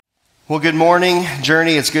Well, good morning,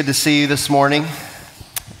 Journey. It's good to see you this morning.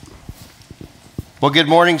 Well, good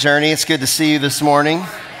morning, Journey. It's good to see you this morning.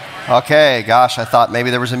 Okay, gosh, I thought maybe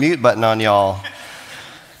there was a mute button on y'all.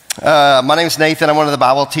 My name is Nathan. I'm one of the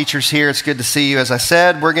Bible teachers here. It's good to see you. As I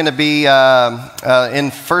said, we're going to be in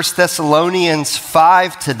 1 Thessalonians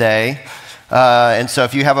 5 today. And so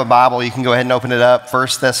if you have a Bible, you can go ahead and open it up. 1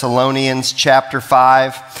 Thessalonians chapter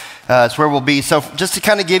 5. It's where we'll be. So just to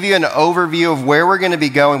kind of give you an overview of where we're going to be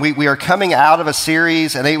going, we are coming out of a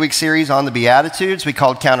series, an 8-week series on the Beatitudes we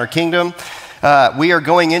called Counter Kingdom. We are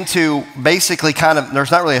going into basically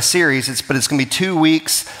there's not really a series, but it's going to be 2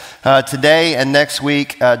 weeks today and next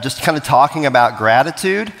week, just kind of talking about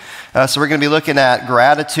gratitude. So we're going to be looking at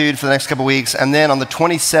gratitude for the next couple weeks. And then on the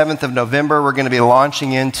 27th of November, we're going to be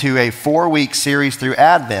launching into a 4-week series through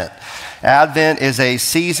Advent. Advent is a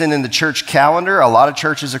season in the church calendar. A lot of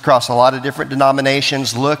churches across a lot of different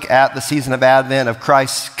denominations look at the season of Advent, of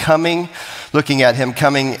Christ's coming, looking at him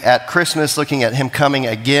coming at Christmas, looking at him coming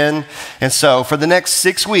again. And so for the next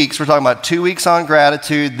 6 weeks, we're talking about 2 weeks on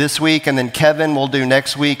gratitude this week, and then Kevin will do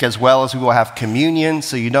next week, as well as we will have communion,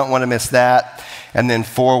 so you don't want to miss that. And then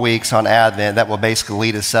 4 weeks on Advent. That will basically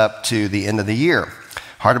lead us up to the end of the year.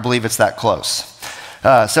 Hard to believe it's that close.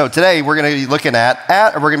 So today we're going to be looking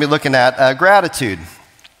at gratitude.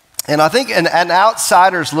 And I think an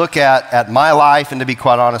outsider's look at my life, and to be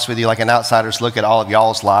quite honest with you, like an outsider's look at all of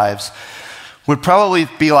y'all's lives, would probably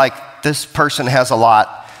be like, this person has a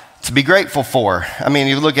lot to be grateful for. I mean,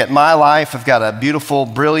 you look at my life, I've got a beautiful,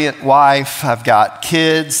 brilliant wife. I've got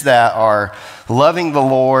kids that are loving the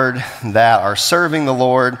Lord, that are serving the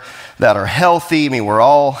Lord, that are healthy. I mean, we're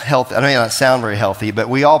all healthy. I may not sound very healthy, but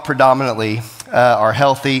we all predominantly are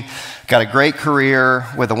healthy. Got a great career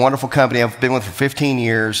with a wonderful company I've been with for 15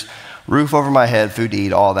 years. Roof over my head, food to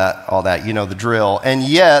eat, all that, you know the drill. And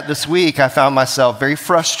yet, this week, I found myself very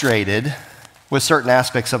frustrated with certain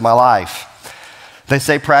aspects of my life. They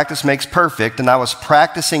say practice makes perfect, and I was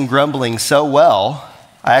practicing grumbling so well,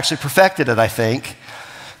 I actually perfected it, I think,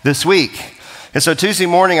 this week. And so Tuesday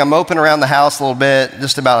morning, I'm moping around the house a little bit,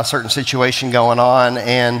 just about a certain situation going on,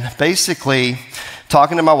 and basically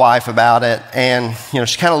talking to my wife about it. And,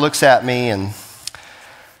 she kind of looks at me and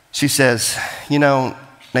she says,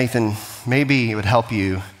 Nathan, maybe it would help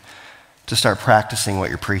you to start practicing what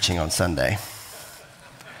you're preaching on Sunday.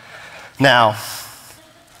 Now,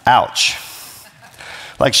 ouch.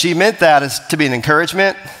 Like, she meant that as to be an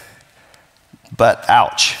encouragement, but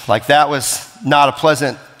ouch. Like, that was not a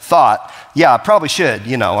pleasant thought. Yeah, I probably should,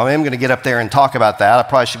 I am going to get up there and talk about that. I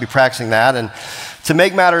probably should be practicing that. And to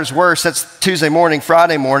make matters worse, that's Tuesday morning.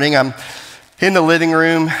 Friday morning, I'm in the living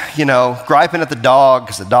room, griping at the dog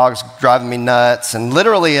because the dog's driving me nuts. And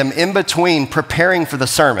literally, I'm in between preparing for the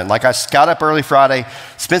sermon. Like, I got up early Friday,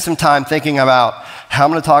 spent some time thinking about how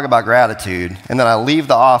I'm going to talk about gratitude. And then I leave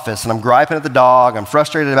the office and I'm griping at the dog. I'm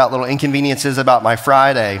frustrated about little inconveniences about my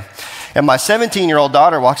Friday. And my 17-year-old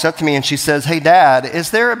daughter walks up to me and she says, "Hey, Dad,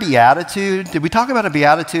 is there a beatitude? Did we talk about a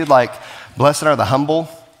beatitude like, blessed are the humble?"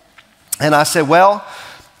 And I said, well,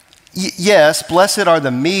 yes, blessed are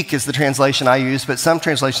the meek is the translation I use, but some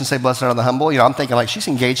translations say blessed are the humble. I'm thinking like, she's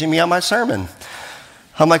engaging me on my sermon.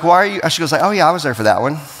 I'm like, why are you? She goes like, oh yeah, I was there for that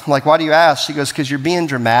one. I'm like, why do you ask? She goes, because you're being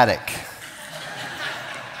dramatic.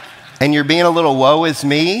 And you're being a little woe is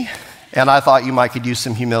me, and I thought you might could use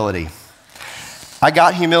some humility. I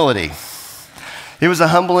got humility. It was a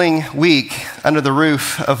humbling week under the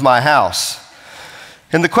roof of my house.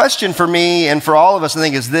 And the question for me and for all of us, I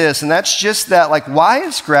think, is this, and that's just that, like, why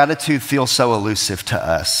does gratitude feel so elusive to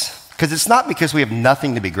us? Because it's not because we have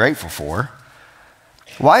nothing to be grateful for.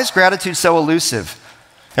 Why is gratitude so elusive?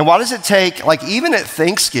 And why does it take, like, even at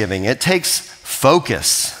Thanksgiving, it takes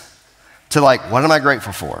focus to, like, what am I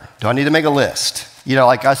grateful for? Do I need to make a list?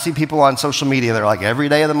 Like, I see people on social media, they're like, every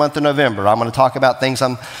day of the month of November, I'm going to talk about things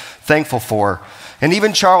I'm thankful for. And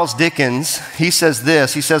even Charles Dickens, he says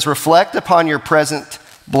this, he says, reflect upon your present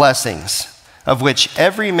blessings, of which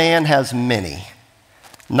every man has many,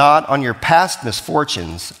 not on your past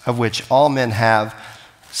misfortunes, of which all men have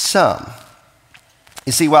some.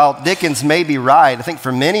 You see, while Dickens may be right, I think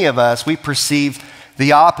for many of us, we perceive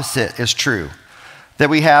the opposite is true,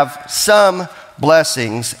 that we have some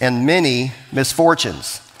blessings and many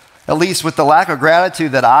misfortunes. At least with the lack of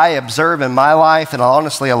gratitude that I observe in my life, and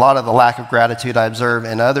honestly, a lot of the lack of gratitude I observe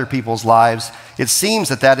in other people's lives, it seems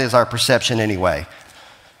that is our perception anyway.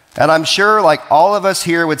 And I'm sure like all of us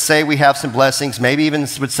here would say we have some blessings, maybe even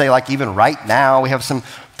would say like even right now we have some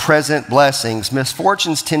present blessings.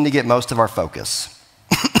 Misfortunes tend to get most of our focus.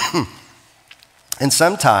 And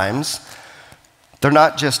sometimes they're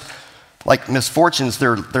not just like misfortunes,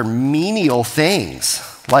 they're menial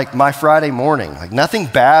things. like my Friday morning. Like nothing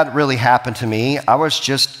bad really happened to me. I was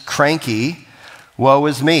just cranky. Woe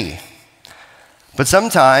is me. But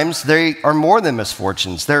sometimes they are more than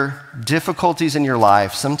misfortunes. They're difficulties in your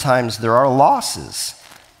life. Sometimes there are losses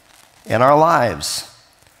in our lives.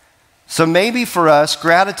 So maybe for us,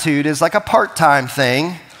 gratitude is like a part-time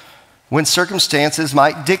thing when circumstances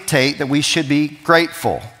might dictate that we should be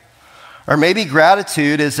grateful. Or maybe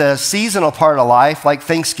gratitude is a seasonal part of life, like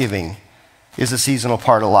Thanksgiving is a seasonal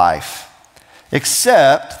part of life.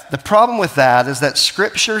 Except the problem with that is that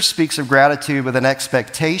Scripture speaks of gratitude with an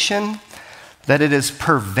expectation that it is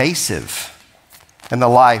pervasive in the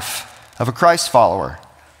life of a Christ follower.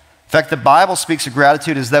 In fact, the Bible speaks of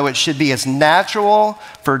gratitude as though it should be as natural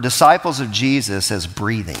for disciples of Jesus as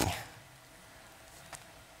breathing.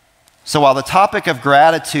 So while the topic of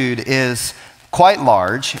gratitude is quite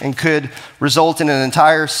large and could result in an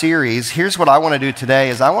entire series, here's what I want to do today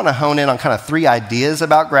is I want to hone in on kind of 3 ideas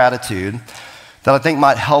about gratitude that I think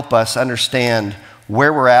might help us understand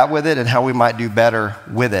where we're at with it and how we might do better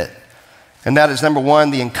with it. And that is, number 1,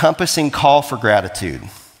 the encompassing call for gratitude.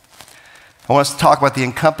 I want us to talk about the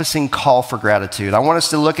encompassing call for gratitude. I want us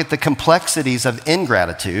to look at the complexities of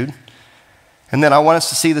ingratitude, and then I want us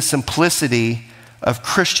to see the simplicity of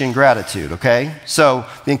Christian gratitude, okay? So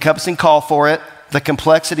the encompassing call for it, the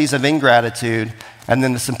complexities of ingratitude, and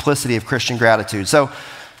then the simplicity of Christian gratitude. So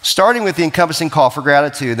starting with the encompassing call for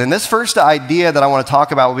gratitude, then this first idea that I want to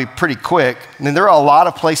talk about will be pretty quick. I mean, there are a lot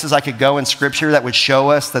of places I could go in Scripture that would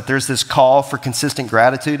show us that there's this call for consistent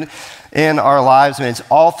gratitude in our lives. I mean, it's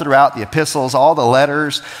all throughout the epistles, all the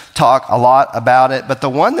letters talk a lot about it. But the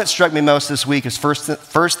one that struck me most this week is 1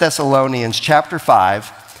 Thessalonians chapter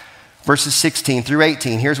 5, verses 16 through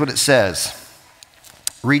 18. Here's what it says.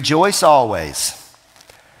 Rejoice always,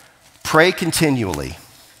 pray continually,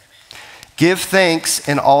 give thanks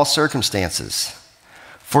in all circumstances,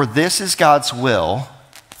 for this is God's will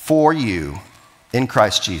for you in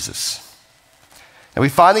Christ Jesus. And we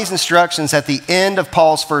find these instructions at the end of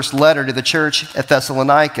Paul's first letter to the church at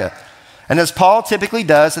Thessalonica. And as Paul typically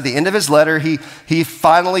does at the end of his letter, he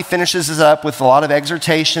finally finishes it up with a lot of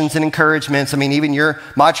exhortations and encouragements. I mean, even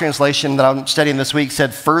my translation that I'm studying this week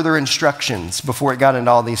said further instructions before it got into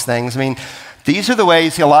all these things. I mean, these are the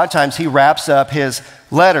ways a lot of times he wraps up his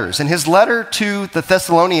letters. And his letter to the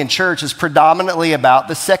Thessalonian church is predominantly about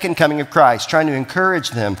the second coming of Christ, trying to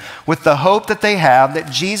encourage them with the hope that they have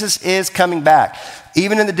that Jesus is coming back,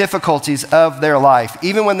 even in the difficulties of their life,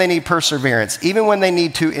 even when they need perseverance, even when they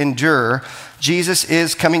need to endure, Jesus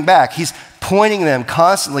is coming back. He's pointing them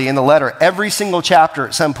constantly in the letter, every single chapter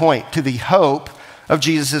at some point, to the hope of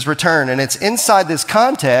Jesus' return. And it's inside this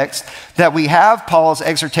context that we have Paul's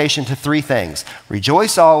exhortation to 3 things.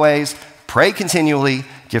 Rejoice always, pray continually,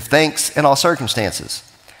 give thanks in all circumstances.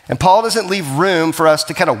 And Paul doesn't leave room for us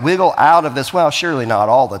to kind of wiggle out of this, well, surely not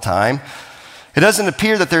all the time. It doesn't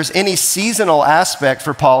appear that there's any seasonal aspect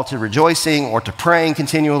for Paul to rejoicing or to praying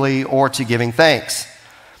continually or to giving thanks.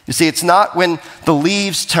 You see, it's not when the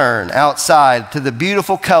leaves turn outside to the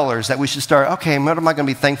beautiful colors that we should start, okay, what am I going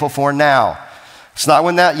to be thankful for now? It's not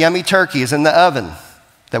when that yummy turkey is in the oven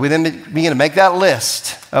that we then begin to make that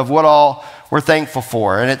list of what all we're thankful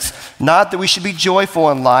for. And it's not that we should be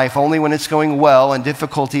joyful in life only when it's going well and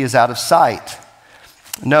difficulty is out of sight.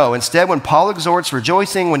 No, instead, when Paul exhorts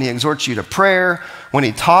rejoicing, when he exhorts you to prayer, when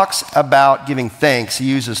he talks about giving thanks, he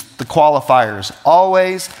uses the qualifiers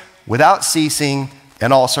always, without ceasing,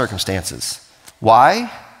 in all circumstances.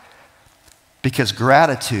 Why? Because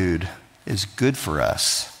gratitude is good for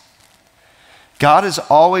us. God has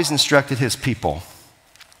always instructed his people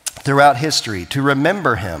throughout history to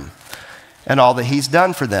remember him and all that he's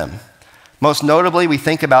done for them. Most notably, we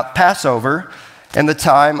think about Passover and the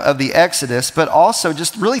time of the Exodus, but also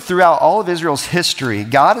just really throughout all of Israel's history,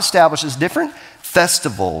 God establishes different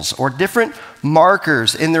festivals or different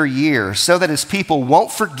markers in their year so that his people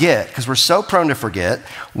won't forget, because we're so prone to forget,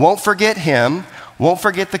 won't forget him, won't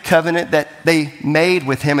forget the covenant that they made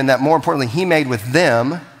with him and that more importantly, he made with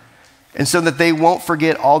them, and so that they won't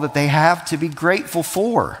forget all that they have to be grateful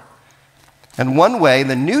for. And one way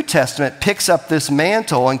the New Testament picks up this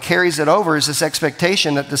mantle and carries it over is this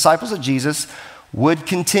expectation that disciples of Jesus would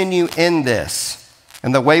continue in this.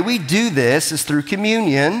 And the way we do this is through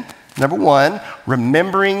communion. Number 1,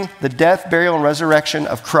 remembering the death, burial, and resurrection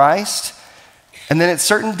of Christ. And then it's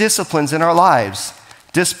certain disciplines in our lives.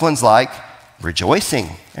 Disciplines like rejoicing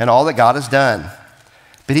in all that God has done.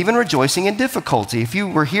 But even rejoicing in difficulty. If you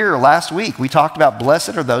were here last week, we talked about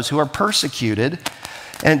blessed are those who are persecuted.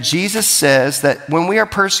 And Jesus says that when we are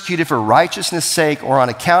persecuted for righteousness' sake or on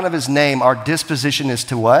account of his name, our disposition is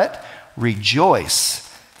to what?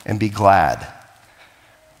 Rejoice and be glad.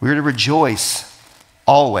 We're to rejoice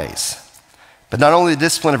always. But not only the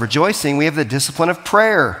discipline of rejoicing, we have the discipline of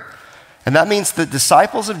prayer. And that means the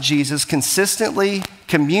disciples of Jesus consistently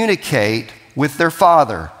communicate with their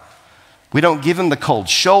Father. We don't give him the cold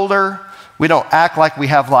shoulder. We don't act like we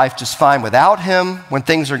have life just fine without him when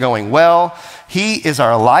things are going well. He is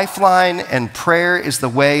our lifeline, and prayer is the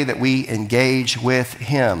way that we engage with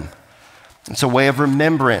him. It's a way of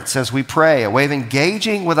remembrance as we pray, a way of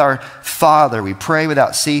engaging with our Father. We pray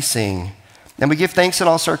without ceasing, and we give thanks in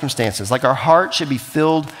all circumstances. Like our heart should be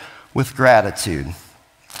filled with gratitude.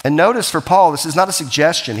 And notice for Paul, this is not a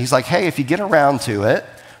suggestion. He's like, hey, if you get around to it,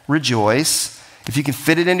 rejoice. If you can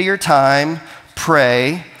fit it into your time,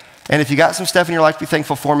 pray. And if you got some stuff in your life to be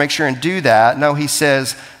thankful for, make sure and do that. No, he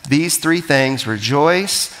says these three things: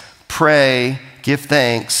 rejoice, pray, give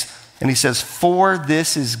thanks. And he says, for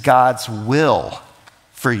this is God's will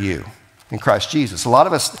for you in Christ Jesus. A lot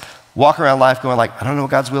of us walk around life going like, I don't know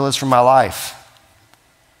what God's will is for my life.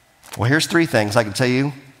 Well, here's three things I can tell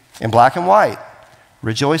you in black and white.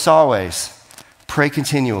 Rejoice always, pray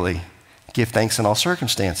continually, give thanks in all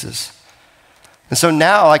circumstances. And so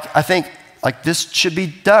now, I think this should be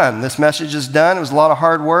done. This message is done. It was a lot of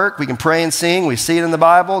hard work. We can pray and sing. We see it in the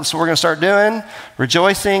Bible. That's what we're going to start doing.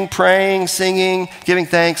 Rejoicing, praying, singing, giving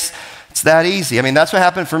thanks. It's that easy. I mean, that's what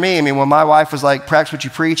happened for me. I mean, when my wife was like, practice what you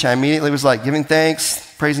preach, I immediately was like giving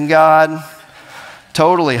thanks, praising God,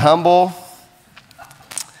 totally humble.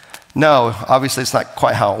 No, obviously it's not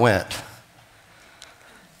quite how it went.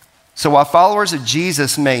 So while followers of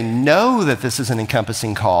Jesus may know that this is an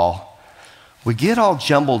encompassing call, we get all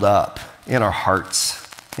jumbled up in our hearts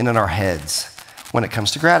and in our heads when it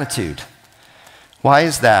comes to gratitude. Why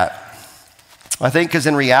is that? I think because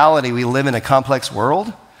in reality, we live in a complex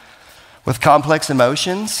world with complex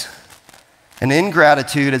emotions, and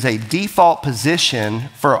ingratitude is a default position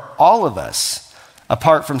for all of us,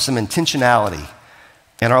 apart from some intentionality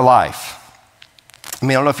in our life. I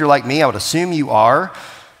mean, I don't know if you're like me, I would assume you are.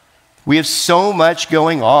 We have so much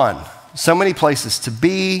going on, so many places to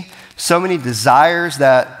be, so many desires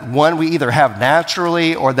that, one, we either have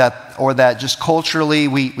naturally or that just culturally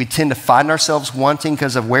we tend to find ourselves wanting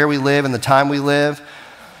because of where we live and the time we live.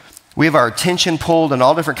 We have our attention pulled in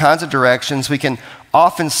all different kinds of directions. We can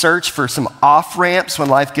often search for some off-ramps when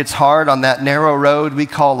life gets hard on that narrow road we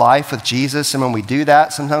call life with Jesus. And when we do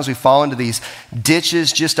that, sometimes we fall into these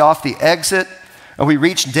ditches just off the exit, or we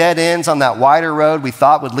reach dead ends on that wider road we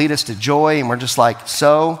thought would lead us to joy, and we're just like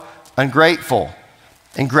so ungrateful.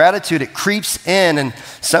 Ingratitude, it creeps in, and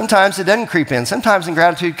sometimes it doesn't creep in. Sometimes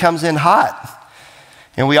ingratitude comes in hot.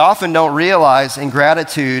 And we often don't realize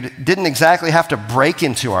ingratitude didn't exactly have to break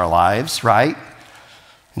into our lives, right?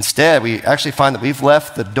 Instead, we actually find that we've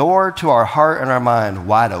left the door to our heart and our mind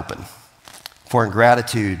wide open for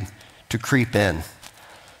ingratitude to creep in.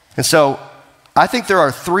 And so I think there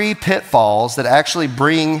are three pitfalls that actually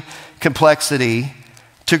bring complexity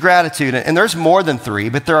to gratitude. And there's more than three,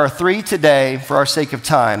 but there are three today for our sake of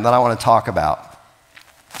time that I want to talk about.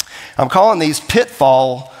 I'm calling these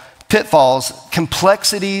pitfalls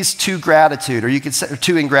complexities to gratitude, or you could say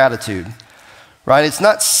to ingratitude, right? It's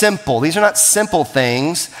not simple. These are not simple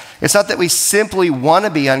things. It's not that we simply want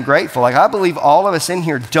to be ungrateful. Like, I believe all of us in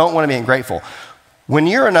here don't want to be ungrateful. When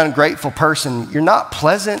you're an ungrateful person, you're not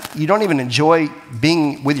pleasant. You don't even enjoy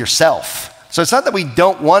being with yourself. So it's not that we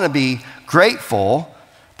don't want to be grateful,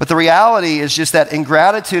 but the reality is just that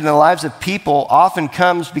ingratitude in the lives of people often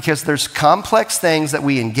comes because there's complex things that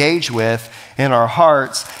we engage with in our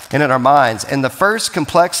hearts and in our minds. And the first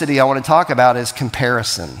complexity I want to talk about is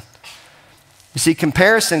comparison. You see,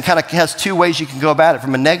 comparison kind of has two ways you can go about it,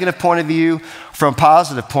 from a negative point of view, from a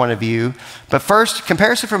positive point of view. But first,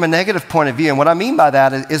 comparison from a negative point of view. And what I mean by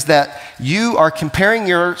that is that you are comparing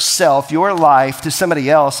yourself, your life, to somebody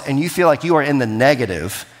else, and you feel like you are in the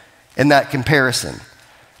negative in that comparison.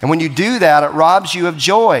 And when you do that, it robs you of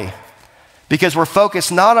joy, because we're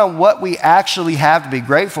focused not on what we actually have to be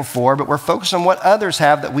grateful for, but we're focused on what others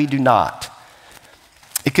have that we do not.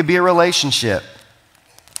 It could be a relationship.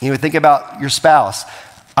 You know, think about your spouse.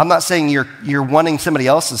 I'm not saying you're wanting somebody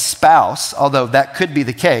else's spouse, although that could be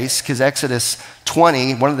the case, because Exodus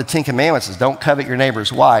 20, one of the 10 commandments is don't covet your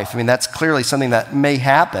neighbor's wife. I mean, that's clearly something that may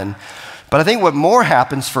happen. But I think what more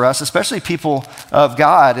happens for us, especially people of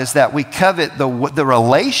God, is that we covet the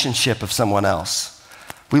relationship of someone else.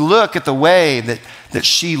 We look at the way that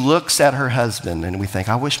she looks at her husband, and we think,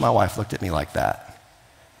 I wish my wife looked at me like that.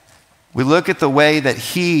 We look at the way that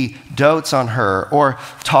he dotes on her or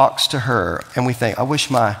talks to her, and we think, I wish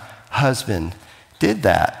my husband did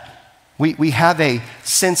that. We have a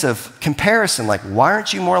sense of comparison, like, why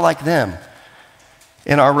aren't you more like them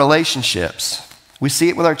in our relationships? We see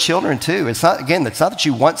it with our children too. It's not that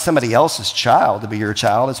you want somebody else's child to be your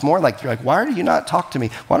child. It's more like, you're like, why do you not talk to me?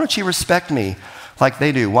 Why don't you respect me like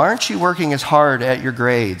they do? Why aren't you working as hard at your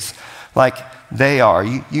grades like they are?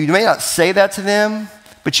 You may not say that to them,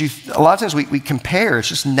 but a lot of times we compare. It's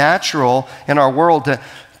just natural in our world to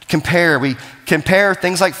compare. We compare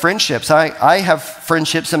things like friendships. I have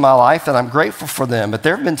friendships in my life that I'm grateful for them, but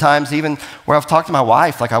there have been times even where I've talked to my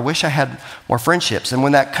wife, like I wish I had more friendships. And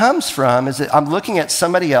when that comes from is that I'm looking at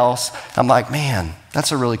somebody else, I'm like, man,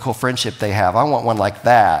 that's a really cool friendship they have. I want one like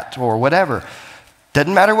that, or whatever.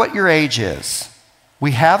 Doesn't matter what your age is.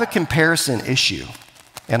 We have a comparison issue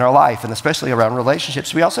in our life, and especially around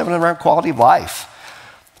relationships. We also have it around quality of life,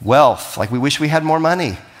 wealth, like we wish we had more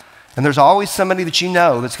money. And there's always somebody that you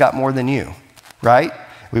know that's got more than you, right?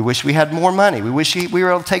 We wish we had more money. We wish we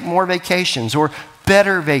were able to take more vacations or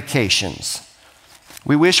better vacations.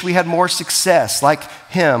 We wish we had more success like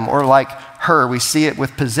him or like her. We see it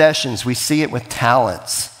with possessions. We see it with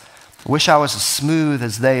talents. Wish I was as smooth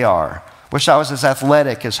as they are. Wish I was as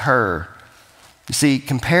athletic as her. You see,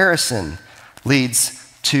 comparison leads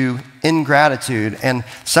to ingratitude, and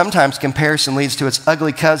sometimes comparison leads to its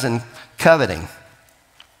ugly cousin, coveting.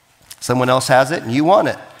 Someone else has it and you want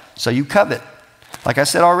it, so you covet. Like I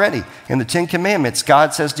said already, in the 10 Commandments,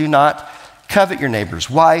 God says do not covet your neighbor's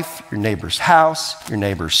wife, your neighbor's house, your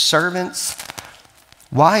neighbor's servants.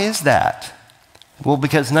 Why is that? Well,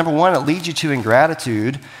 because number one, it leads you to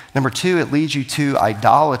ingratitude. Number two, it leads you to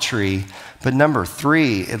idolatry. But number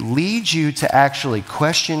three, it leads you to actually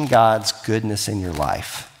question God's goodness in your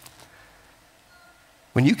life.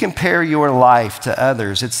 When you compare your life to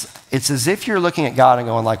others, it's as if you're looking at God and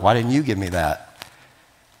going like, why didn't you give me that?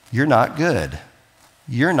 You're not good.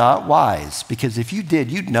 You're not wise, because if you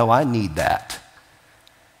did, you'd know I need that.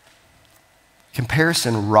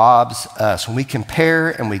 Comparison robs us. When we compare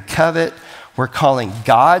and we covet, we're calling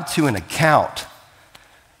God to an account.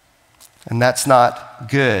 And that's not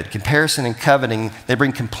good. Comparison and coveting, they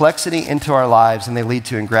bring complexity into our lives and they lead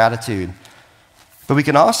to ingratitude. But we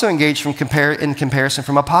can also engage in comparison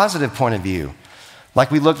from a positive point of view, like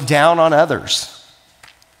we look down on others.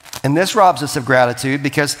 And this robs us of gratitude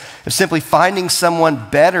because of simply finding someone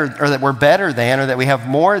better, or that we're better than, or that we have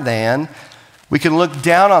more than, we can look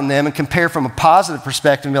down on them and compare from a positive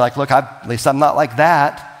perspective and be like, look, at least I'm not like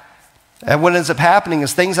that. And what ends up happening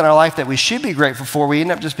is things in our life that we should be grateful for, we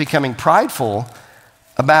end up just becoming prideful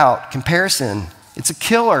about. Comparison. It's a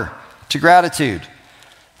killer to gratitude.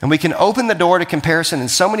 And we can open the door to comparison in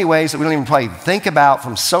so many ways that we don't even probably think about,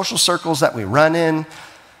 from social circles that we run in,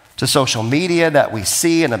 to social media that we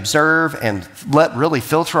see and observe and let really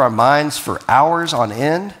filter our minds for hours on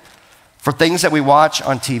end, for things that we watch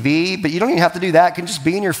on TV. But you don't even have to do that. It can just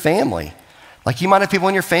be in your family. Like you might have people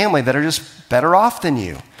in your family that are just better off than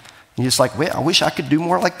you. You're just like, well, I wish I could do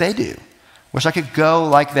more like they do. Wish I could go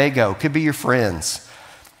like they go. Could be your friends.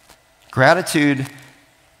 Gratitude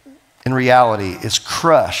in reality is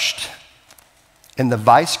crushed in the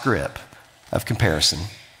vice grip of comparison.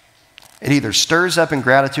 It either stirs up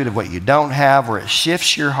ingratitude of what you don't have, or it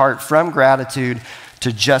shifts your heart from gratitude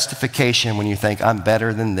to justification when you think, I'm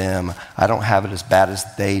better than them. I don't have it as bad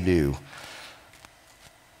as they do.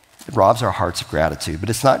 It robs our hearts of gratitude.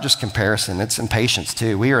 But it's not just comparison, it's impatience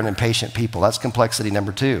too. We are an impatient people. That's complexity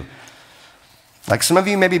number two. Like some of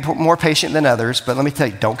you may be more patient than others, but let me tell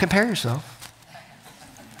you, don't compare yourself.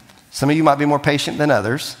 Some of you might be more patient than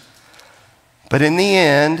others. But in the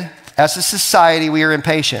end, as a society, we are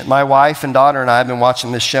impatient. My wife and daughter and I have been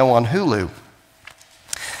watching this show on Hulu.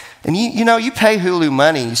 And you know, you pay Hulu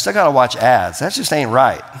money, you still got to watch ads. That just ain't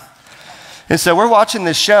right. And so we're watching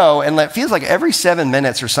this show, and it feels like every 7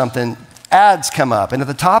 minutes or something, ads come up. And at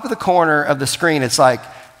the top of the corner of the screen, it's like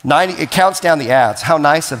 90, it counts down the ads. How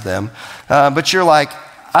nice of them. But you're like,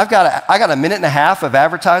 I got a minute and a half of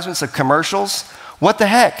advertisements, of commercials. What the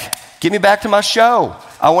heck? Get me back to my show.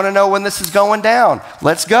 I want to know when this is going down.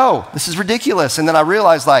 Let's go. This is ridiculous. And then I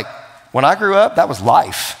realized, like, when I grew up, that was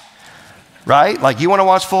life, right? Like, you want to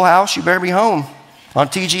watch Full House? You better be home on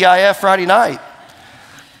TGIF Friday night,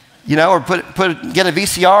 you know, or get a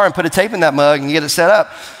VCR and put a tape in that mug and get it set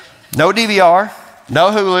up. No DVR, no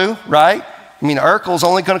Hulu, right? I mean, Urkel's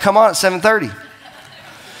only going to come on at 7:30.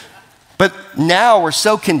 But now we're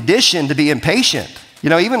so conditioned to be impatient. You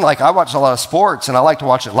know, even like I watch a lot of sports and I like to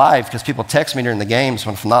watch it live because people text me during the games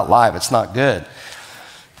when if I'm not live, it's not good.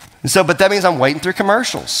 And so, but that means I'm waiting through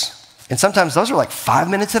commercials. And sometimes those are like 5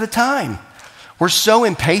 minutes at a time. We're so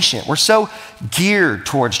impatient. We're so geared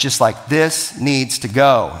towards just like, this needs to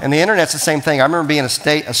go. And the internet's the same thing. I remember being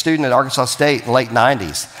a student at Arkansas State in the late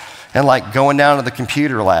 90s and like going down to the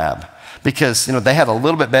computer lab. because, they had a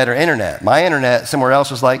little bit better internet. My internet somewhere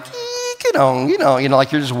else was like,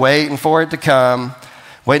 like you're just waiting for it to come,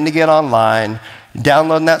 waiting to get online,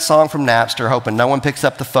 downloading that song from Napster, hoping no one picks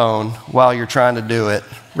up the phone while you're trying to do it,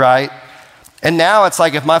 right? And now it's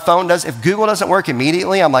like if Google doesn't work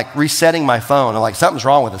immediately, I'm like resetting my phone. I'm like, something's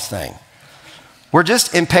wrong with this thing. We're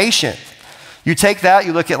just impatient. You take that,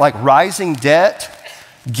 you look at like rising debt,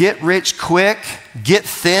 get rich quick, get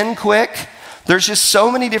thin quick. There's just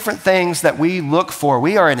so many different things that we look for.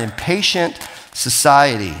 We are an impatient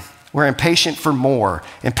society. We're impatient for more,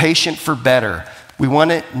 impatient for better. We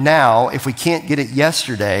want it now if we can't get it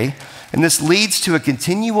yesterday. And this leads to a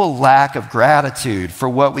continual lack of gratitude for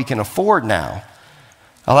what we can afford now.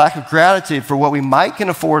 A lack of gratitude for what we might can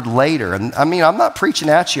afford later. And I'm not preaching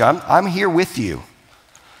at you. I'm here with you.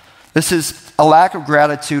 This is a lack of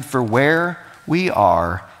gratitude for where we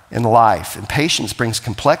are in life. And patience brings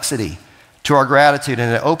complexity to our gratitude,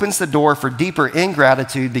 and it opens the door for deeper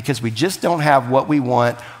ingratitude because we just don't have what we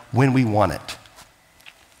want when we want it.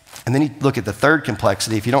 And then you look at the third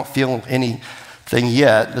complexity. If you don't feel anything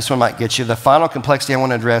yet, this one might get you. The final complexity I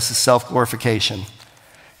want to address is self-glorification. You're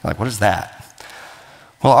like, what is that?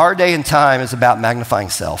 Well, our day and time is about magnifying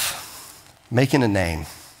self, making a name,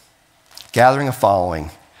 gathering a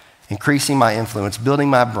following, increasing my influence, building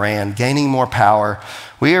my brand, gaining more power.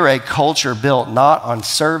 We are a culture built not on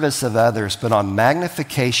service of others, but on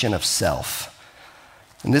magnification of self.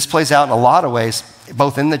 And this plays out in a lot of ways,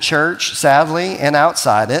 both in the church, sadly, and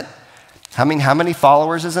outside it. How many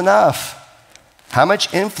followers is enough? How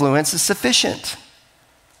much influence is sufficient?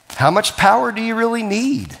 How much power do you really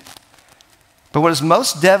need? But what is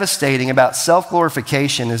most devastating about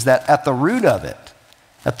self-glorification is that at the root of it,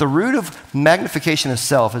 at the root of magnification of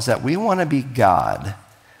self, is that we want to be God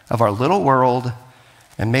of our little world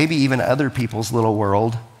and maybe even other people's little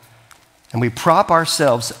world. And we prop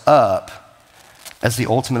ourselves up as the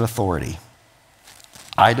ultimate authority.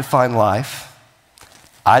 I define life.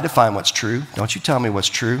 I define what's true. Don't you tell me what's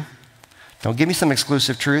true. Don't give me some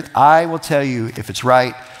exclusive truth. I will tell you if it's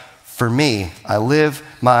right for me. I live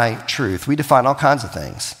my truth. We define all kinds of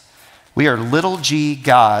things. We are little g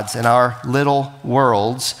gods in our little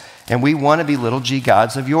worlds, and we want to be little g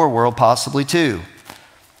gods of your world possibly too.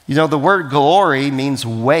 The word glory means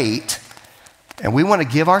weight, and we want to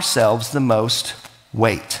give ourselves the most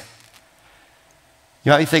weight.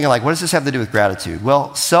 You might be thinking, like, what does this have to do with gratitude?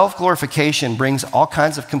 Well, self-glorification brings all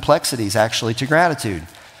kinds of complexities, actually, to gratitude.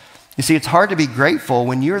 You see, it's hard to be grateful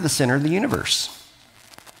when you're the center of the universe.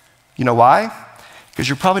 You know why? Because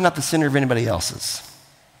you're probably not the center of anybody else's.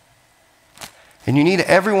 And you need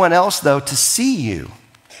everyone else, though, to see you,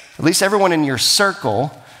 at least everyone in your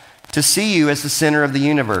circle, to see you as the center of the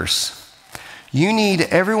universe. You need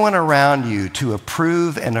everyone around you to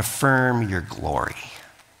approve and affirm your glory,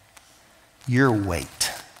 your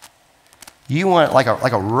weight. You want, like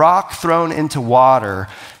a rock thrown into water,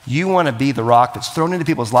 you want to be the rock that's thrown into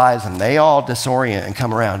people's lives and they all disorient and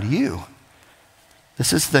come around you.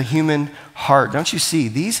 This is the human heart. Don't you see?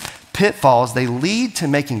 These pitfalls, they lead to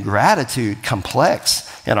making gratitude complex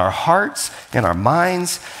in our hearts, in our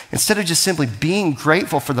minds. Instead of just simply being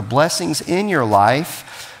grateful for the blessings in your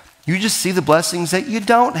life, you just see the blessings that you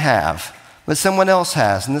don't have, that someone else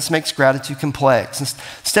has, and this makes gratitude complex.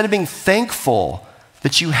 Instead of being thankful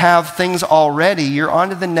that you have things already, you're on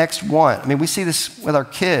to the next one. We see this with our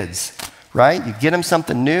kids, right? You get them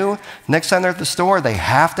something new, next time they're at the store, they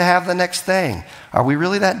have to have the next thing. Are we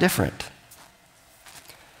really that different?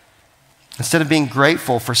 Instead of being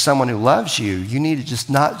grateful for someone who loves you, you need to just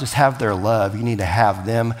not just have their love, you need to have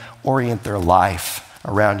them orient their life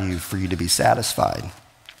around you for you to be satisfied.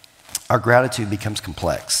 Our gratitude becomes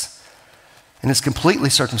complex, and it's completely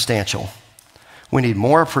circumstantial. We need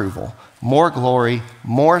more approval, more glory,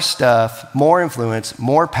 more stuff, more influence,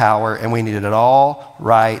 more power, and we need it all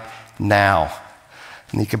right now.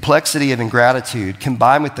 And the complexity of ingratitude,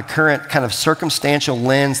 combined with the current kind of circumstantial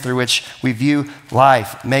lens through which we view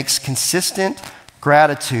life, makes consistent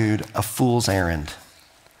gratitude a fool's errand.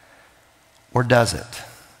 Or does it?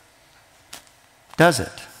 Does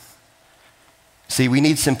it? See, we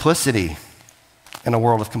need simplicity in a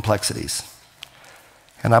world of complexities.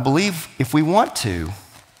 And I believe if we want to,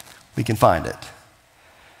 we can find it.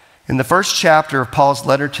 In the first chapter of Paul's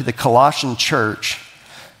letter to the Colossian church,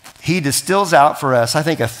 he distills out for us, I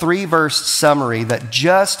think, a 3-verse summary that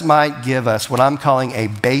just might give us what I'm calling a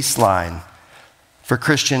baseline for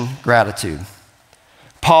Christian gratitude.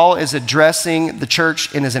 Paul is addressing the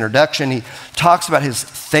church in his introduction. He talks about his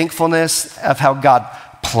thankfulness of how God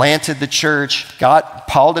planted the church.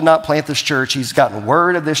 Paul did not plant this church. He's gotten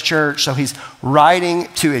word of this church. So he's writing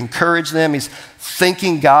to encourage them. He's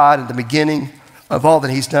thanking God at the beginning of all that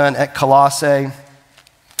he's done at Colossae.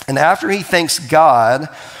 And after he thanks God,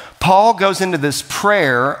 Paul goes into this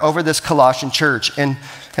prayer over this Colossian church. And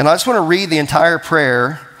I just want to read the entire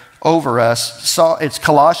prayer over us. So it's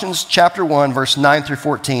Colossians chapter 1, verse 9 through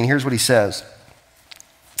 14. Here's what he says.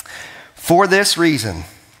 For this reason,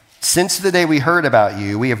 since the day we heard about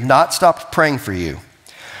you, we have not stopped praying for you.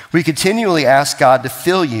 We continually ask God to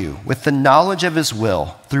fill you with the knowledge of his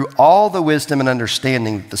will through all the wisdom and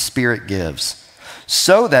understanding that the Spirit gives,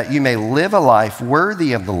 so that you may live a life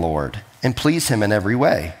worthy of the Lord and please him in every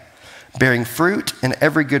way, bearing fruit in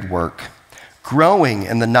every good work, growing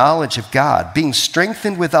in the knowledge of God, being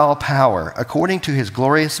strengthened with all power according to his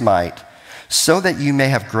glorious might, so that you may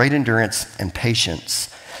have great endurance and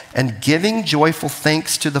patience, and giving joyful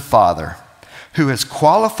thanks to the Father, who has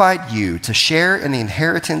qualified you to share in the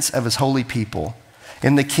inheritance of his holy people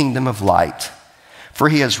in the kingdom of light. For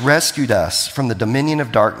he has rescued us from the dominion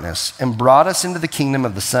of darkness and brought us into the kingdom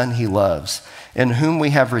of the Son he loves, in whom we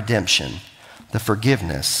have redemption, the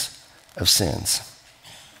forgiveness of sins.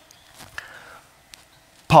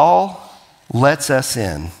 Paul lets us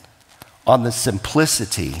in on the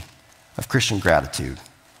simplicity of Christian gratitude.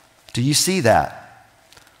 Do you see that?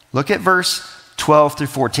 Look at verse 12 through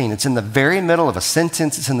 14. It's in the very middle of a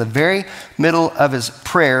sentence. It's in the very middle of his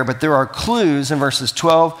prayer, but there are clues in verses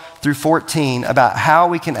 12 through 14 about how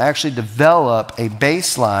we can actually develop a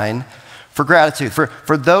baseline for gratitude.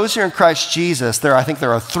 For those who are in Christ Jesus, I think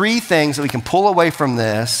there are three things that we can pull away from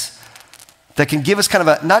this that can give us kind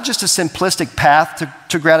of not just a simplistic path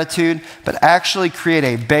to gratitude, but actually create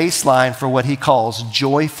a baseline for what he calls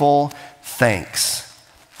joyful thanks.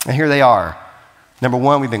 And here they are. Number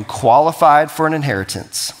one, we've been qualified for an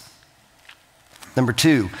inheritance. Number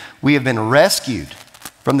two, we have been rescued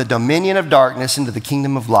from the dominion of darkness into the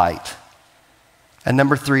kingdom of light. And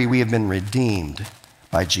number three, we have been redeemed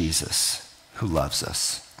by Jesus, who loves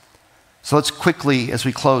us. So let's quickly, as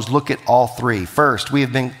we close, look at all three. First, we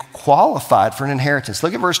have been qualified for an inheritance.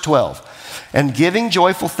 Look at verse 12. And giving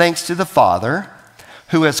joyful thanks to the Father,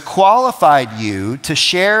 who has qualified you to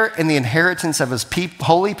share in the inheritance of his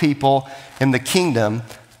holy people in the kingdom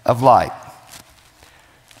of light.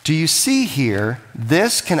 Do you see here,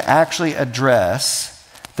 this can actually address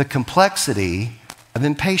the complexity of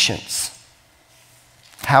impatience.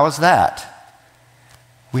 How is that?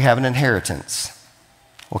 We have an inheritance.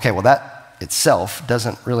 Okay, well that itself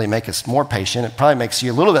doesn't really make us more patient. It probably makes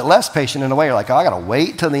you a little bit less patient in a way. You're like, oh, I gotta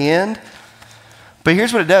wait till the end. But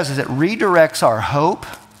here's what it does, is it redirects our hope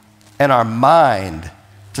and our mind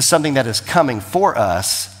to something that is coming for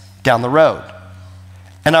us down the road.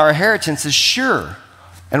 And our inheritance is sure.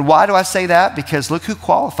 And why do I say that? Because look who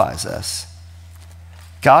qualifies us.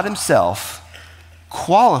 God himself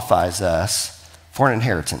qualifies us for an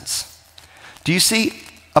inheritance. Do you see,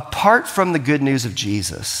 apart from the good news of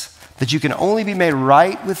Jesus, that you can only be made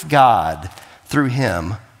right with God through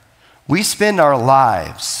him, we spend our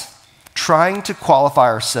lives trying to qualify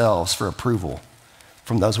ourselves for approval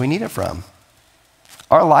from those we need it from.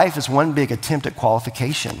 Our life is one big attempt at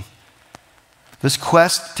qualification. This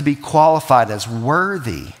quest to be qualified as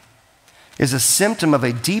worthy is a symptom of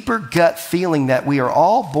a deeper gut feeling that we are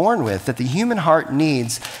all born with, that the human heart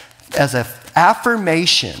needs as an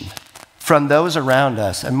affirmation from those around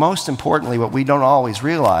us. And most importantly, what we don't always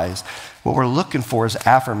realize, what we're looking for is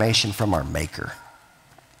affirmation from our Maker.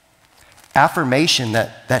 Affirmation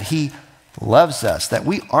that he loves us, that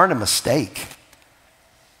we aren't a mistake,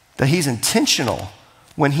 that he's intentional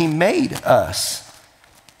when he made us.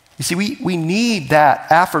 You see, we need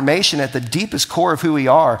that affirmation at the deepest core of who we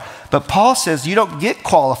are. But Paul says you don't get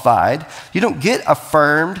qualified, you don't get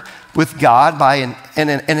affirmed with God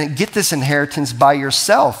and get this inheritance by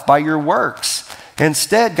yourself, by your works.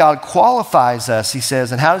 Instead, God qualifies us, he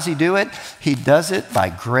says. And how does he do it? He does it by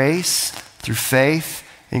grace through faith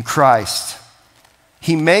in Christ.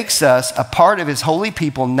 He makes us a part of his holy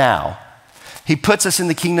people now. He puts us in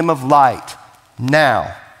the kingdom of light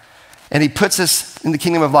now. And he puts us in the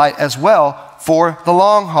kingdom of light as well for the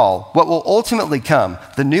long haul. What will ultimately come,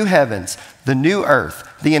 the new heavens, the new earth,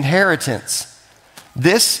 the inheritance.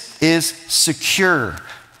 This is secure.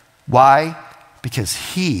 Why? Because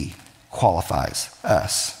he qualifies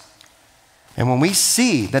us. And when we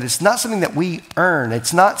see that it's not something that we earn,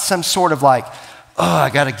 it's not some sort of like, oh, I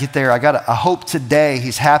got to get there. I hope today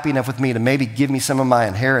he's happy enough with me to maybe give me some of my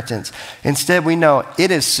inheritance. Instead, we know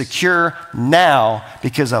it is secure now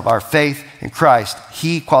because of our faith in Christ.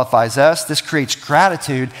 He qualifies us. This creates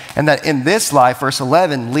gratitude, and that in this life, verse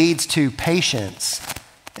 11, leads to patience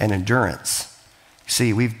and endurance.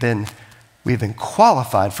 See, we've been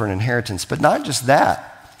qualified for an inheritance, but not just that.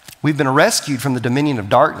 We've been rescued from the dominion of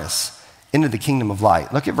darkness into the kingdom of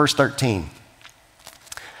light. Look at verse 13.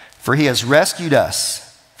 For he has rescued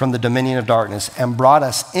us from the dominion of darkness and brought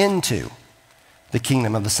us into the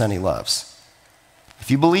kingdom of the Son he loves. If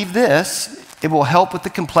you believe this, it will help with the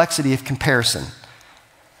complexity of comparison.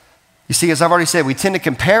 You see, as I've already said, we tend to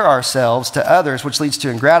compare ourselves to others, which leads to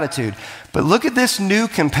ingratitude. But look at this new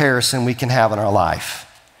comparison we can have in our life.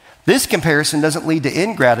 This comparison doesn't lead to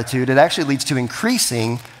ingratitude. It actually leads to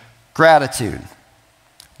increasing gratitude.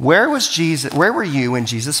 Where were you when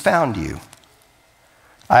Jesus found you?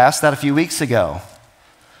 I asked that a few weeks ago.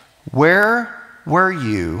 Where were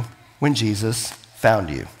you when Jesus found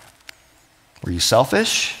you? Were you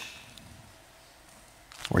selfish?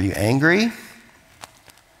 Were you angry?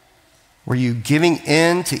 Were you giving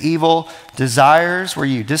in to evil desires? Were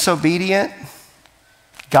you disobedient?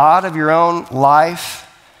 God of your own life?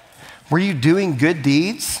 Were you doing good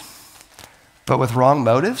deeds, but with wrong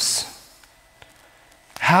motives?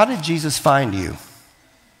 How did Jesus find you?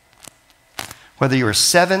 Whether you were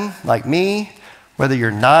 7 like me, whether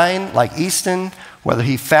you're 9 like Easton, whether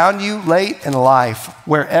he found you late in life,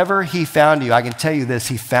 wherever he found you, I can tell you this,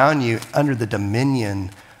 he found you under the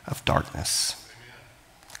dominion of darkness.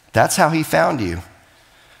 That's how he found you.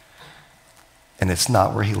 And it's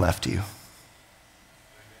not where he left you.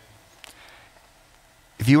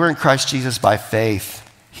 If you were in Christ Jesus by faith,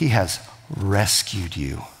 he has rescued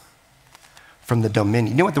you from the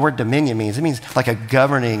dominion. You know what the word dominion means? It means like a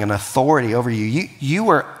governing, an authority over you. You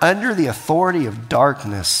were under the authority of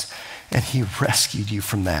darkness, and he rescued you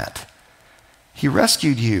from that. He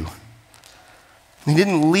rescued you. He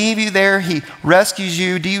didn't leave you there. He rescues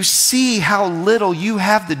you. Do you see how little you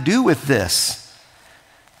have to do with this?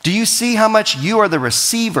 Do you see how much you are the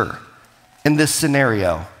receiver in this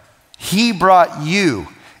scenario? He brought you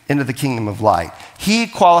into the kingdom of light. He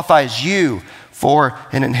qualifies you for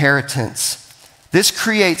an inheritance. This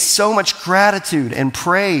creates so much gratitude and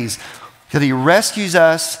praise that he rescues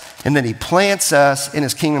us and then he plants us in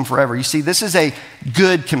his kingdom forever. You see, this is a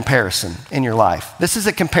good comparison in your life. This is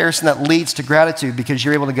a comparison that leads to gratitude because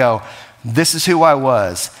you're able to go, this is who I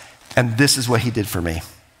was, and this is what he did for me.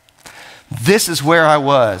 This is where I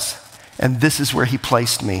was, and this is where he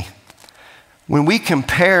placed me. When we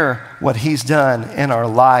compare what he's done in our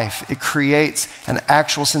life, it creates an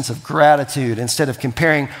actual sense of gratitude instead of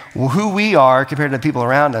comparing who we are compared to the people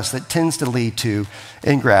around us that tends to lead to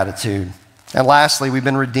ingratitude. And lastly, we've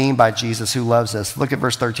been redeemed by Jesus who loves us. Look at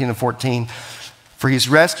verse 13 and 14. For he's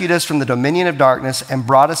rescued us from the dominion of darkness and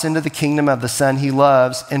brought us into the kingdom of the Son he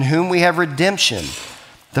loves, in whom we have redemption,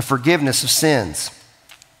 the forgiveness of sins.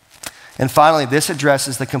 And finally, this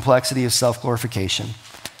addresses the complexity of self-glorification,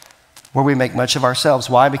 where we make much of ourselves.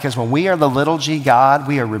 Why? Because when we are the little g God,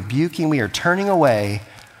 we are rebuking, we are turning away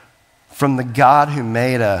from the God who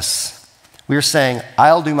made us. We are saying,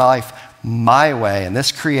 I'll do my life my way, and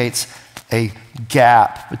this creates a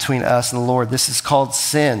gap between us and the Lord. This is called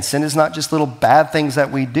sin. Sin is not just little bad things that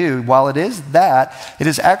we do. While it is that, it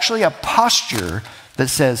is actually a posture that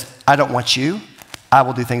says, I don't want you. I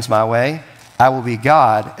will do things my way. I will be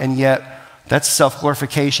God. And yet, that's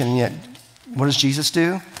self-glorification. And yet, what does Jesus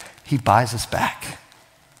do? He buys us back.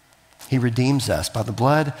 He redeems us by the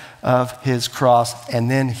blood of his cross. And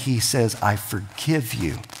then he says, I forgive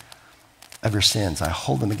you of your sins. I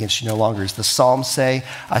hold them against you no longer. As the Psalms say,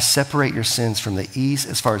 I separate your sins from the east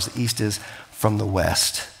as far as the east is from the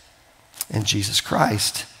west. In Jesus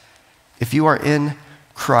Christ. If you are in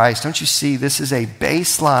Christ, don't you see this is a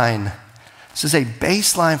baseline? This is a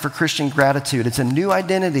baseline for Christian gratitude. It's a new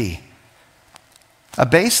identity. A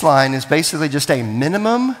baseline is basically just a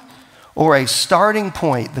minimum or a starting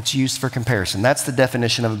point that's used for comparison. That's the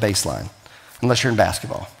definition of a baseline, unless you're in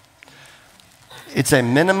basketball. It's a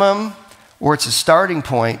minimum or it's a starting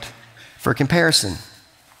point for comparison.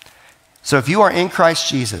 So if you are in Christ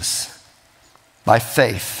Jesus by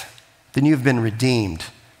faith, then you've been redeemed.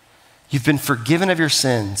 You've been forgiven of your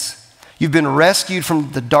sins. You've been rescued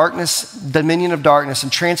from the dominion of darkness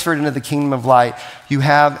and transferred into the kingdom of light. You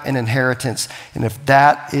have an inheritance. And if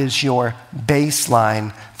that is your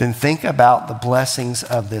baseline, then think about the blessings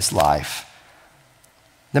of this life.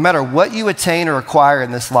 No matter what you attain or acquire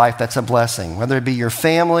in this life, that's a blessing. Whether it be your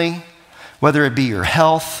family, whether it be your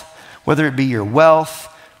health, whether it be your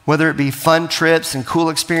wealth, whether it be fun trips and cool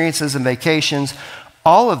experiences and vacations,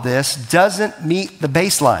 all of this doesn't meet the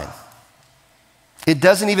baseline. It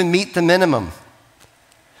doesn't even meet the minimum.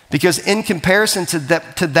 Because in comparison to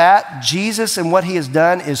that, Jesus and what he has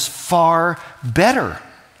done is far better.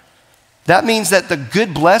 That means that the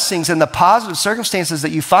good blessings and the positive circumstances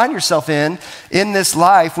that you find yourself in this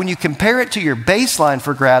life, when you compare it to your baseline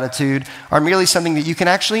for gratitude, are merely something that you can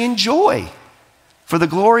actually enjoy for the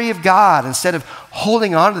glory of God instead of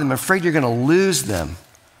holding on to them, afraid you're going to lose them.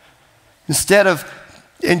 Instead of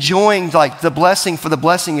enjoying like the blessing for the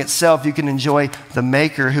blessing itself, you can enjoy the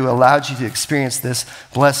maker who allowed you to experience this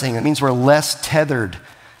blessing. It means we're less tethered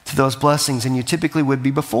to those blessings than you typically would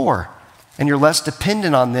be before. And you're less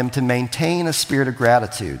dependent on them to maintain a spirit of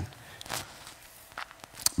gratitude.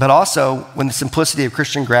 But also, when the simplicity of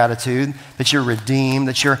Christian gratitude, that you're redeemed,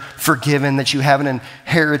 that you're forgiven, that you have an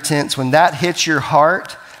inheritance, when that hits your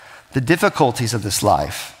heart, the difficulties of this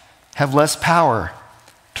life have less power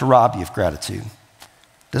to rob you of gratitude.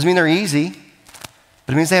 Doesn't mean they're easy,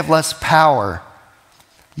 but it means they have less power.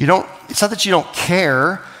 It's not that you don't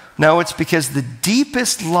care. No, it's because the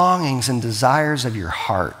deepest longings and desires of your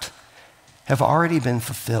heart have already been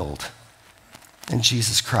fulfilled in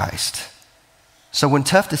Jesus Christ. So when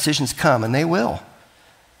tough decisions come, and they will,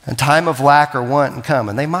 and time of lack or want come,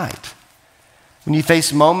 and they might, when you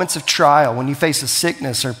face moments of trial, when you face a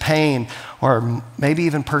sickness or pain or maybe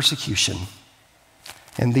even persecution,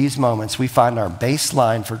 in these moments we find our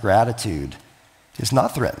baseline for gratitude is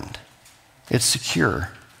not threatened. It's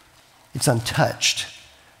secure. It's untouched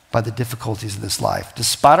by the difficulties of this life.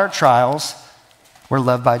 Despite our trials, we're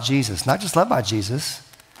loved by Jesus. Not just loved by Jesus,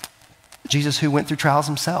 Jesus who went through trials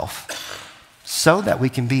himself, so that we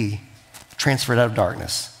can be transferred out of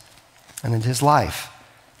darkness and into his light.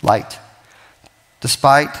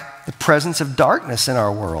 Despite the presence of darkness in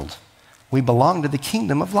our world, we belong to the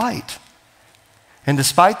kingdom of light. And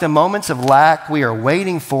despite the moments of lack, we are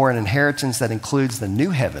waiting for an inheritance that includes the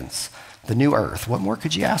new heavens, the new earth. What more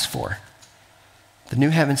could you ask for? The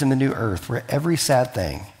new heavens and the new earth, where every sad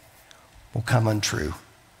thing will come untrue.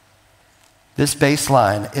 This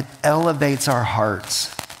baseline, it elevates our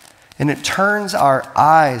hearts and it turns our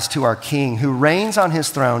eyes to our King who reigns on his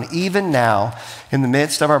throne even now in the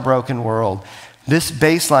midst of our broken world. This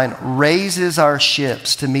baseline raises our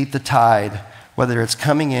ships to meet the tide, whether it's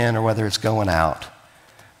coming in or whether it's going out,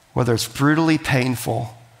 whether it's brutally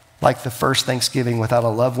painful, like the first Thanksgiving without a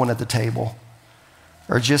loved one at the table,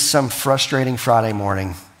 or just some frustrating Friday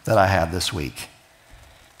morning that I had this week.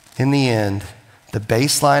 In the end, the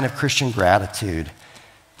baseline of Christian gratitude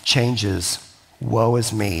changes woe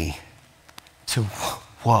is me to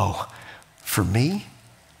whoa, for me?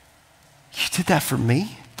 You did that for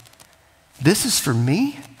me? This is for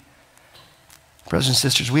me? Brothers and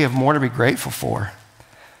sisters, we have more to be grateful for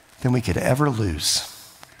than we could ever lose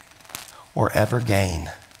or ever gain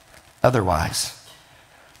otherwise.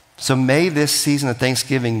 So may this season of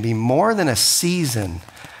Thanksgiving be more than a season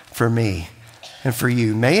for me and for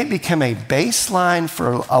you. May it become a baseline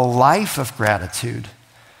for a life of gratitude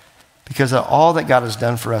because of all that God has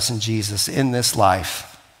done for us in Jesus in this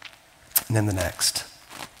life and in the next.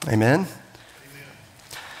 Amen? Amen.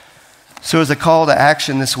 So as a call to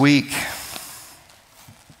action this week,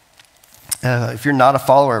 if you're not a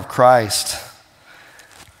follower of Christ,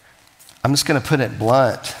 I'm just going to put it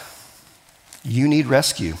blunt. You need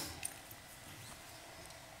rescue.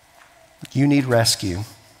 You need rescue.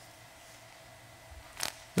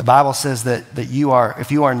 The Bible says that if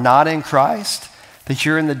you are not in Christ, that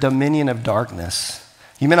you're in the dominion of darkness.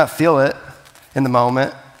 You may not feel it in the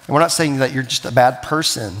moment. And we're not saying that you're just a bad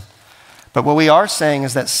person. But what we are saying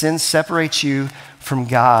is that sin separates you from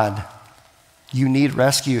God. You need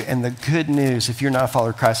rescue. And the good news, if you're not a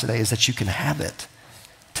follower of Christ today, is that you can have it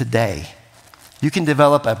today. You can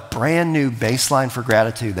develop a brand new baseline for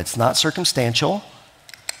gratitude that's not circumstantial,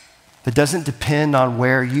 that doesn't depend on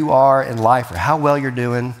where you are in life or how well you're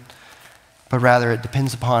doing, but rather it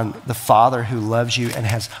depends upon the Father who loves you and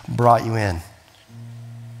has brought you in.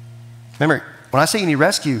 Remember, when I say you need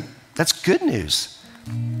rescue, that's good news,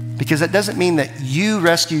 because that doesn't mean that you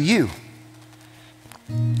rescue you.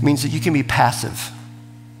 It means that you can be passive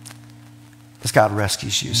as God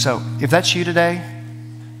rescues you. So if that's you today,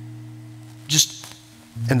 just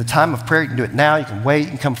in the time of prayer, you can do it now, you can wait, you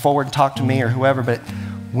can come forward and talk to me or whoever, but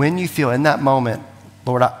when you feel in that moment,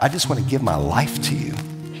 Lord, I just want to give my life to you.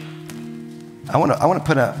 I want to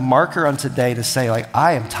put a marker on today to say, like,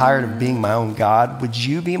 I am tired of being my own God. Would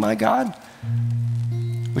you be my God?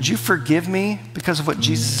 Would you forgive me because of what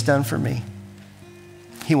Jesus has done for me?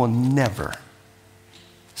 He will never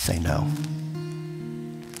say no.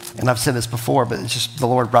 And I've said this before, but it's just the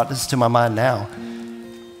Lord brought this to my mind now,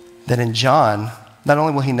 that in John, not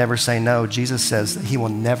only will he never say no, Jesus says that he will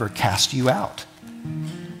never cast you out.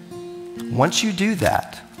 Once you do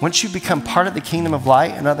that, once you become part of the kingdom of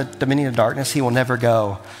light and not the dominion of darkness, he will never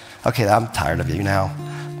go, okay, I'm tired of you now.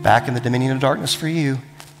 back in the dominion of darkness for you?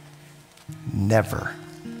 Never.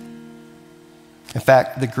 In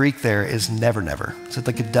fact, the Greek there is never, never. So it's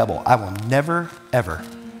like a double. I will never, ever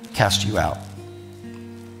cast you out.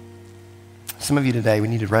 Some of you today, we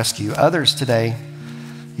need to rescue. Others today,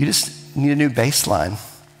 you just need a new baseline.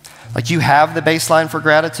 Like you have the baseline for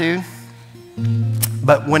gratitude,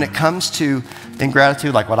 but when it comes to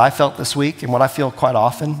ingratitude, like what I felt this week and what I feel quite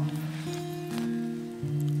often,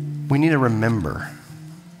 we need to remember.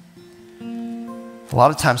 A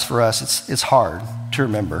lot of times for us, it's hard to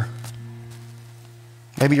remember.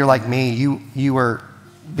 Maybe you're like me, you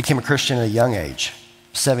became a Christian at a young age,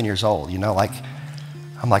 7 years old,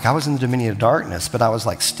 I was in the dominion of darkness, but I was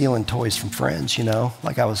like stealing toys from friends,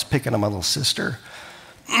 like I was picking on my little sister.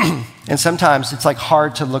 And sometimes it's like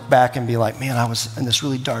hard to look back and be like, man, I was in this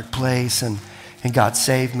really dark place and God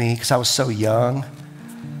saved me because I was so young.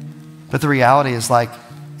 But the reality is like,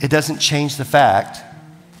 it doesn't change the fact,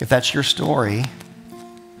 if that's your story,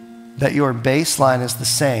 that your baseline is the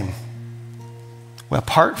same. Well,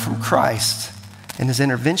 apart from Christ and his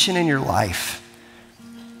intervention in your life,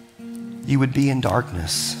 you would be in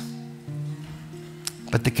darkness.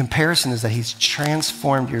 But the comparison is that he's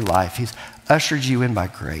transformed your life. He's ushered you in by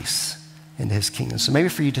grace into his kingdom. So maybe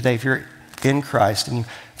for you today, if you're in Christ and you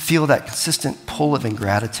feel that consistent pull of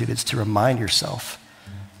ingratitude, it's to remind yourself,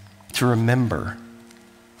 to remember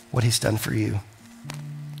what he's done for you.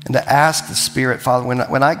 And to ask the Spirit, Father,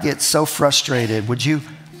 when I get so frustrated, would you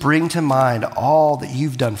bring to mind all that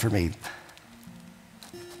you've done for me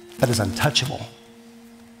that is untouchable,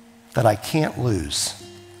 that I can't lose,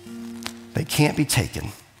 that can't be taken.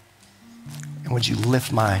 And would you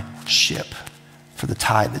lift my ship for the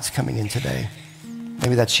tide that's coming in today?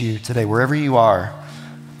 Maybe that's you today, wherever you are.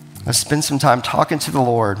 Let's spend some time talking to the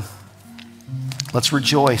Lord. Let's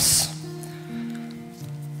rejoice.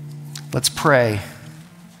 Let's pray.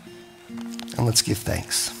 And let's give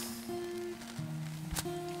thanks.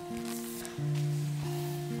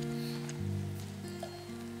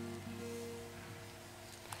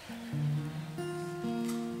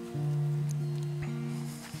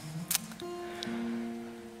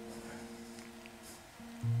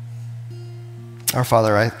 Our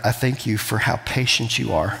Father, I thank you for how patient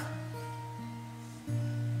you are.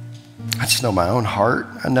 I just know my own heart.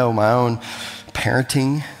 I know my own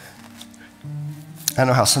parenting. I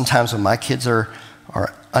know how sometimes when my kids are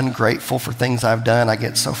ungrateful for things I've done, I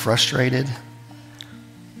get so frustrated.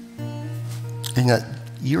 And that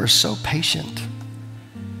you are so patient.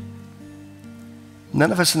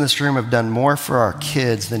 None of us in this room have done more for our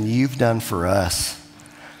kids than you've done for us.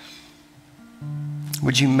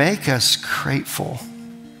 Would you make us grateful?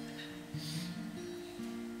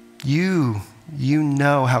 You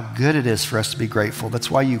know how good it is for us to be grateful. That's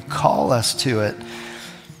why you call us to it.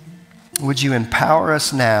 Would you empower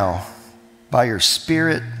us now by your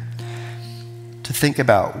Spirit to think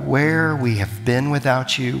about where we have been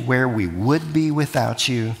without you, where we would be without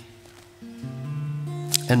you.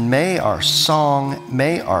 And may our song,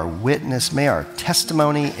 may our witness, may our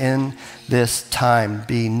testimony in this time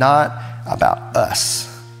be not about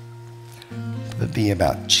us, but be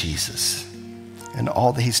about Jesus and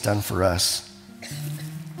all that he's done for us.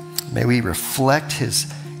 May we reflect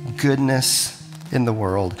his goodness in the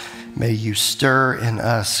world. May you stir in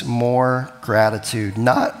us more gratitude,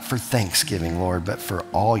 not for Thanksgiving, Lord, but for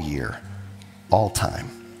all year, all time.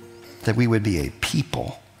 That we would be a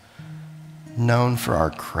people known for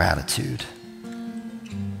our gratitude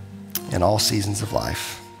in all seasons of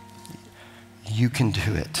life. You can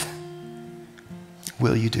do it.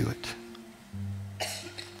 Will you do it?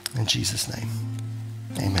 In Jesus' name,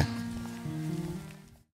 amen.